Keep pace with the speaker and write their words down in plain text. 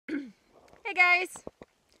Hey guys!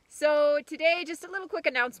 So today, just a little quick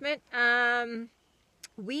announcement.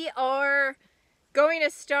 We are going to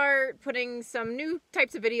start putting some new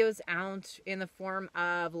types of videos out in the form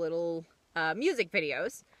of little music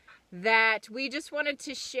videos that we just wanted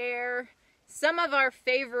to share some of our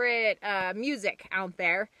favorite music out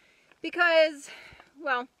there because,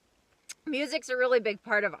 well, music's a really big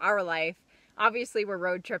part of our life. Obviously, we're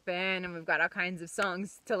road tripping and we've got all kinds of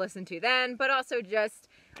songs to listen to then, but also just,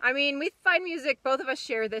 I mean, we find music, both of us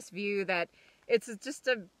share this view that it's just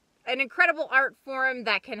an incredible art form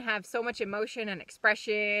that can have so much emotion and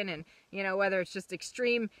expression, and, you know, whether it's just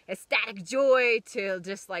extreme ecstatic joy to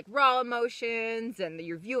just like raw emotions and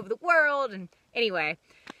your view of the world. And anyway,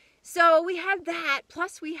 so we have that,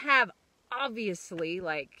 plus we have obviously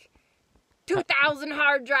like 2,000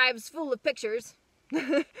 hard drives full of pictures.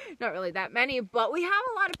 Not really that many, but we have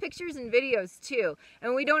a lot of pictures and videos too,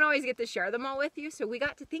 and we don't always get to share them all with you, so we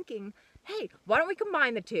got to thinking, hey, why don't we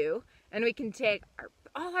combine the two, and we can take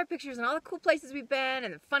all our pictures and all the cool places we've been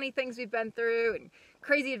and the funny things we've been through and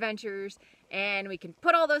crazy adventures, and we can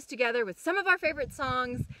put all those together with some of our favorite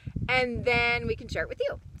songs, and then we can share it with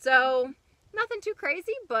you. So nothing too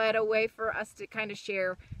crazy, but a way for us to kind of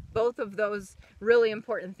share both of those really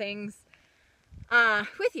important things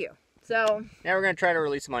with you. So yeah, we're gonna try to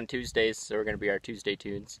release them on Tuesdays, so we're gonna be our Tuesday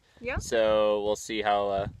tunes. Yeah. So we'll see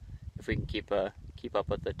how if we can keep up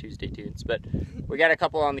with the Tuesday tunes. But we got a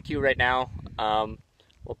couple on the queue right now.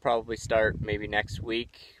 We'll probably start maybe next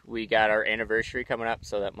week. We got our anniversary coming up,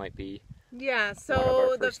 so that might be so one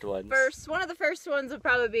of our one of the first ones would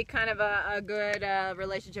probably be kind of a good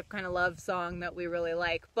relationship kind of love song that we really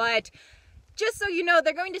like. But just so you know,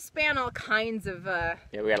 they're going to span all kinds of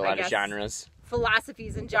yeah, we got a lot of genres.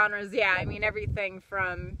 Philosophies and genres, yeah. I mean, everything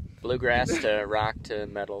from bluegrass to rock to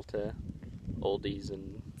metal to oldies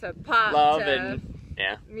and to pop love to, and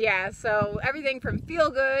yeah. So everything from feel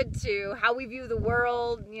good to how we view the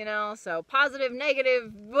world, you know. So positive,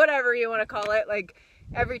 negative, whatever you want to call it, like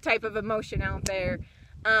every type of emotion out there.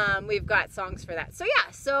 We've got songs for that. So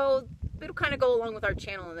yeah, so it'll kind of go along with our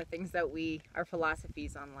channel and the things that our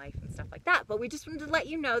philosophies on life and stuff like that. But we just wanted to let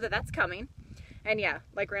you know that that's coming. And yeah,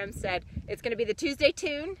 like Ram said, it's going to be the Tuesday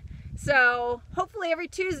tune. So hopefully every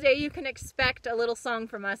Tuesday you can expect a little song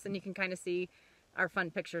from us and you can kind of see our fun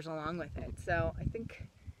pictures along with it. So I think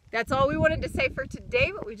that's all we wanted to say for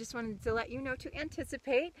today, but we just wanted to let you know to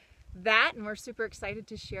anticipate that, and we're super excited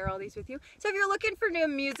to share all these with you. So if you're looking for new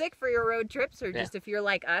music for your road trips, or just if you're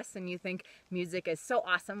like us and you think music is so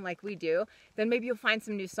awesome like we do, then maybe you'll find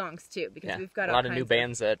some new songs too, because we've got a lot of new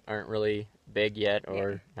bands that aren't really big yet,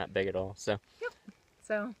 or not big at all. So yep.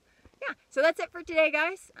 So yeah, so that's it for today,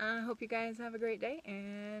 guys. I hope you guys have a great day,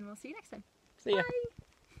 and we'll see you next time. See ya. Bye.